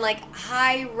and like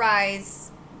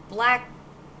high-rise black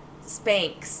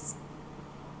Spanx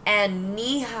and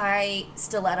knee-high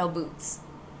stiletto boots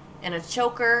and a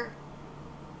choker,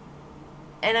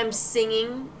 and I'm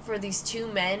singing for these two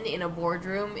men in a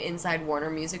boardroom inside Warner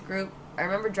Music Group. I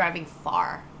remember driving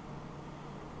far,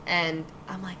 and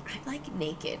I'm like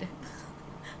naked.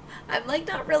 I'm like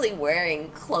not really wearing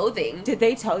clothing. Did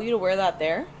they tell you to wear that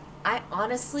there? I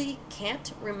honestly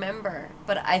can't remember,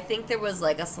 but I think there was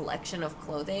like a selection of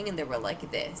clothing, and they were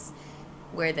like, this,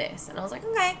 wear this. And I was like,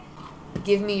 okay.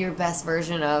 Give me your best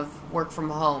version of Work From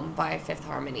Home by Fifth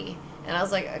Harmony. And I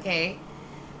was like, okay.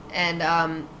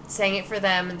 And sang it for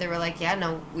them, and they were like, yeah,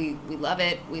 no, we love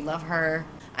it. We love her.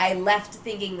 I left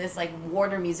thinking this like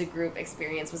Warner Music Group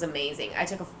experience was amazing. I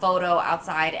took a photo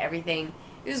outside, everything.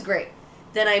 It was great.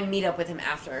 Then I meet up with him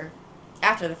after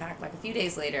the fact, like a few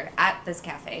days later, at this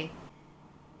cafe,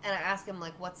 and I ask him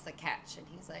like, what's the catch? And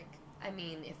he's like, I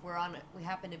mean, if we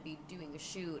happen to be doing a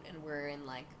shoot and we're in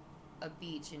like a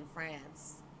beach in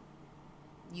France,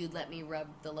 you'd let me rub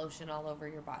the lotion all over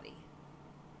your body.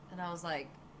 And I was like,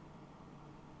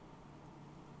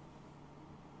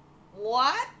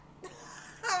 what?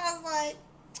 I was like,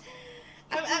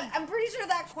 I'm pretty sure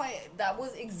that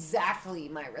was exactly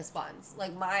my response.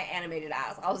 Like my animated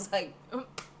ass. I was like,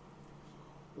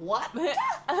 what?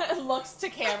 Looks to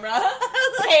camera,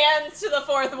 hands to the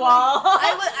fourth wall.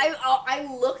 I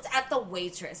looked at the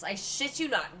waitress. I shit you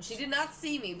not. And she did not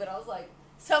see me, but I was like,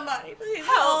 somebody please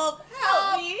help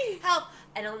me. help.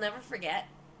 And I'll never forget,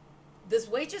 this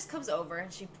waitress comes over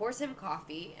and she pours him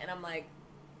coffee, and I'm like,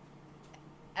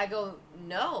 I go,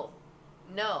 no.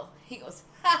 He goes,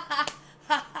 ha ha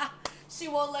ha ha. She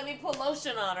won't let me put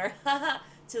lotion on her.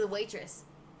 To the waitress.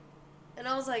 And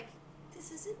I was like,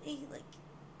 this isn't a, like,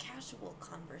 casual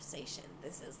conversation.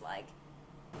 This is like,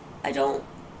 I don't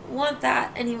want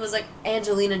that. And he was like,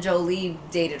 Angelina Jolie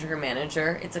dated her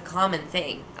manager. It's a common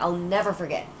thing. I'll never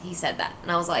forget. He said that.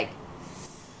 And I was like,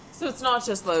 So it's not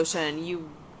just lotion. You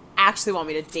actually want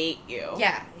me to date you.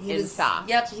 yeah. He in was, fact.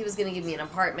 Yep, he was going to give me an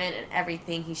apartment and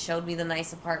everything. He showed me the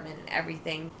nice apartment and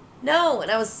everything. No,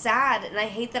 and I was sad, and I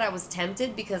hate that I was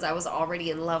tempted because I was already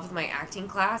in love with my acting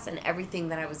class and everything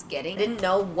that I was getting. I didn't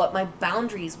know what my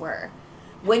boundaries were.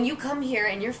 When you come here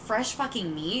and you're fresh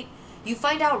fucking meat, you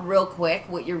find out real quick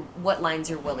what lines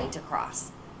you're willing to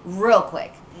cross. Real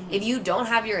quick. Mm-hmm. If you don't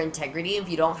have your integrity, if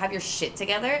you don't have your shit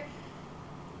together,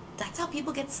 that's how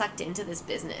people get sucked into this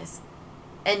business.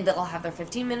 And they'll have their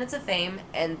 15 minutes of fame,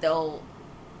 and they'll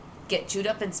get chewed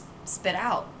up and spit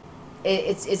out.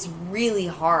 It's really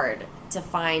hard to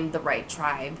find the right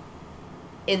tribe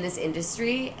in this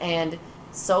industry, and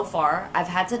so far I've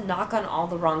had to knock on all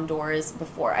the wrong doors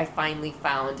before I finally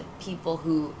found people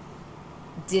who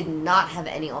did not have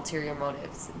any ulterior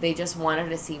motives. They just wanted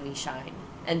to see me shine,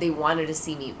 and they wanted to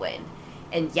see me win.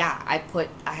 And yeah,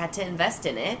 I had to invest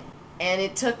in it, and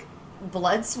it took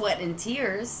blood, sweat, and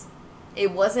tears.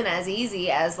 It wasn't as easy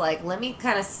as like, let me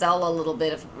kind of sell a little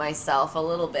bit of myself, a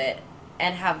little bit,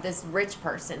 and have this rich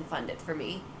person fund it for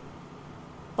me.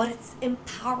 But it's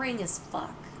empowering as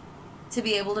fuck to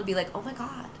be able to be like, oh my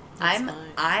God,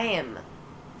 I am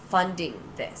funding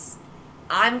this.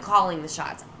 I'm calling the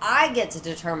shots. I get to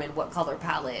determine what color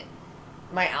palette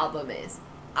my album is.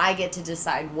 I get to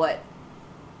decide what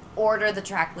order the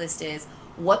track list is,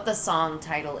 what the song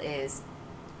title is,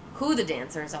 who the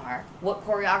dancers are, what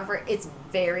choreographer. It's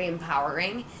very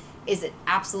empowering. Is it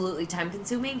absolutely time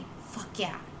consuming? Fuck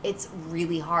yeah. It's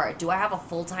really hard. Do I have a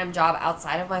full-time job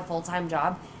outside of my full-time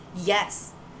job?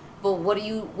 Yes. But what do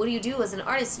you do as an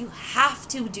artist? You have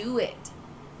to do it.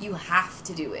 You have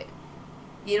to do it.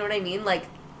 You know what I mean? Like,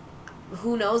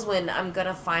 who knows when I'm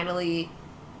gonna finally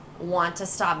want to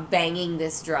stop banging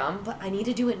this drum, but I need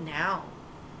to do it now.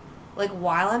 Like,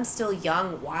 while I'm still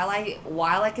young, while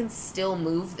I can still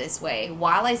move this way,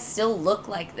 while I still look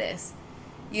like this.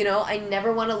 You know, I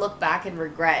never want to look back and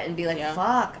regret and be like,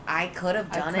 fuck, I could have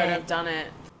done it.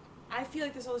 I feel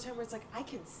like this all the time where it's like, I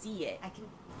can see it. I can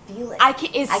feel it. I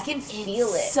can feel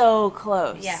it. So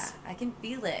close. Yeah, I can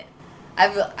feel it.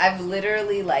 I've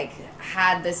literally, like,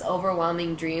 had this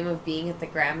overwhelming dream of being at the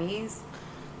Grammys.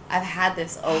 I've had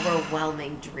this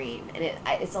overwhelming dream. And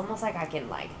it's almost like I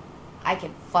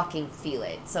can fucking feel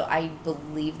it. So I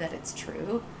believe that it's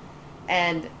true.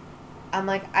 And I'm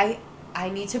like, I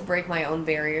need to break my own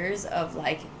barriers of,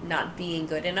 like, not being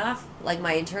good enough. Like,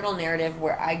 my internal narrative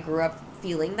where I grew up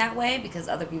feeling that way because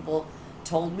other people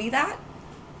told me that.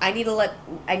 I need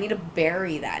to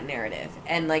bury that narrative.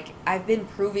 And, like, I've been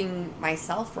proving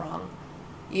myself wrong.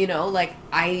 You know, like,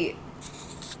 I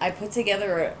put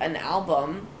together an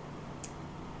album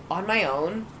on my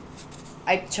own.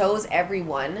 I chose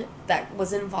everyone that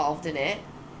was involved in it.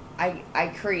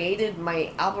 I created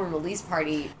my album release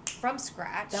party from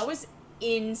scratch. That was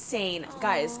insane. Aww.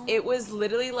 Guys, it was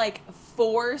literally like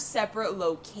 4 separate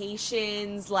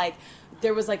locations. Like,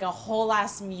 there was like a whole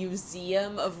ass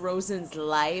museum of Rozen's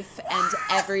life and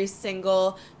every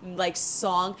single like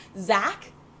song.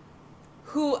 Zach,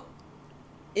 who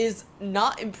is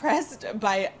not impressed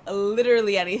by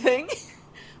literally anything,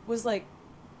 was like,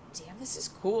 damn, this is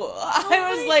cool.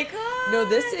 I was like, God. No,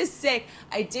 this is sick.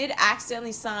 I did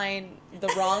accidentally sign the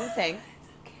wrong thing.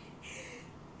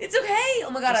 It's okay.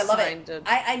 Oh my God, I love it.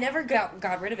 I never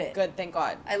got rid of it. Good, thank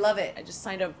God. I love it. I just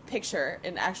signed a picture,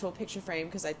 an actual picture frame,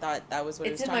 because I thought that was what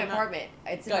it was talking about.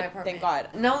 It's in my apartment. Thank God.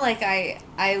 No, like,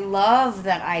 I love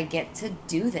that I get to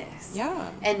do this. Yeah.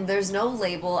 And there's no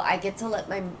label. I get to let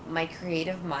my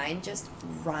creative mind just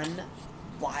run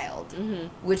wild,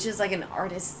 which is like an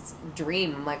artist's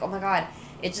dream. I'm like, oh my God,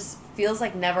 it just feels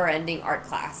like never-ending art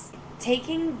class.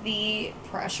 Taking the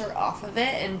pressure off of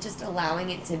it and just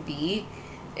allowing it to be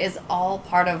is all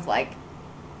part of, like,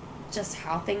 just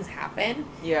how things happen.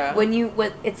 Yeah. When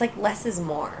it's like less is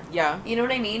more. Yeah. You know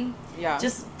what I mean? Yeah.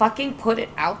 Just fucking put it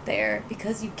out there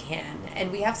because you can.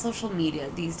 And we have social media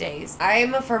these days.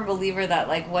 I'm a firm believer that,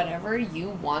 like, whatever you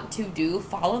want to do,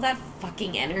 follow that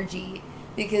fucking energy.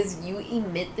 Because you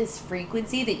emit this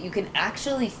frequency that you can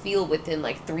actually feel within,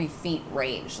 like, 3 feet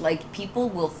range. Like, people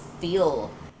will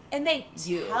feel. And they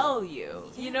tell you.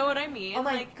 Yeah. You know what I mean? Oh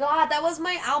my God, that was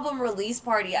my album release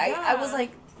party. Yeah. I was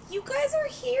like, you guys are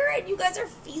here and you guys are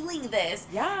feeling this.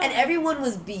 Yeah. And everyone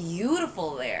was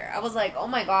beautiful there. I was like, oh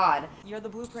my God. You're the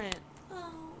blueprint.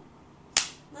 Oh,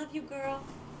 love you, girl.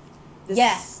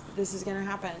 This is gonna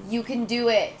happen. You can do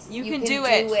it. You can do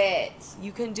it.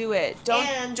 You can do it.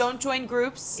 Don't join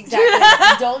groups.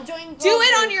 Exactly. Don't join groups. Do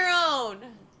it on your own.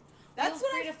 That's Feel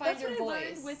what free to find your I voice.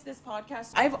 learned with this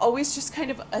podcast. I've always just kind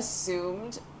of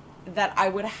assumed that I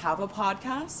would have a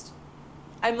podcast.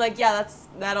 I'm like, yeah,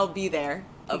 that'll be there.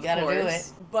 Of gotta do course.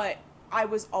 it. But I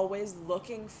was always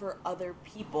looking for other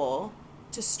people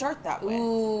to start that with.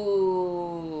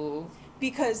 Ooh.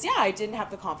 Because, yeah, I didn't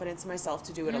have the confidence in myself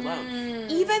to do it alone.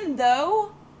 Even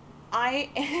though I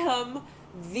am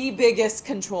the biggest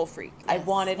control freak. I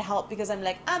wanted help because I'm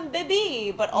like, I'm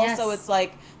baby. But also it's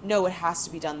like, no, it has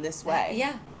to be done this way.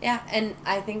 Yeah. And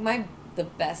I think the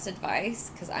best advice,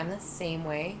 because I'm the same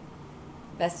way,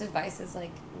 best advice is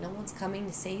like, no one's coming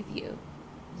to save you.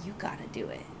 You gotta do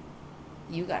it.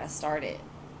 You gotta start it.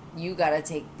 You gotta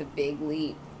take the big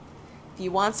leap. If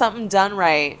you want something done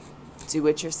right, do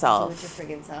it yourself. Do it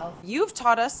your friggin' self. You've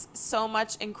taught us so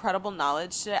much incredible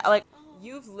knowledge today. Like,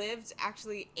 you've lived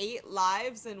actually 8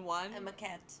 lives in one. I'm a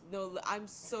cat. No, I'm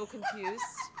so confused.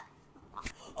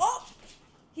 Oh!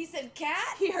 He said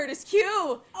cat? He heard his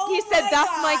cue. Oh He said, my that's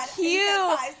God. my cue. He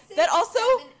said 5, 6, that also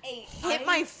 7, 8. hit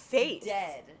my face.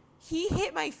 Dead. He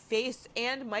hit my face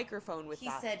and microphone with He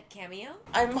that. said cameo?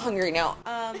 I'm hungry now.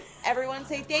 Everyone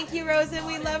say thank you, Rozen.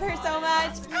 We love her so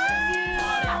much.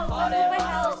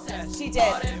 She did.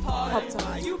 Helped so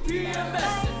much.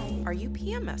 Are you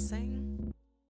PMSing?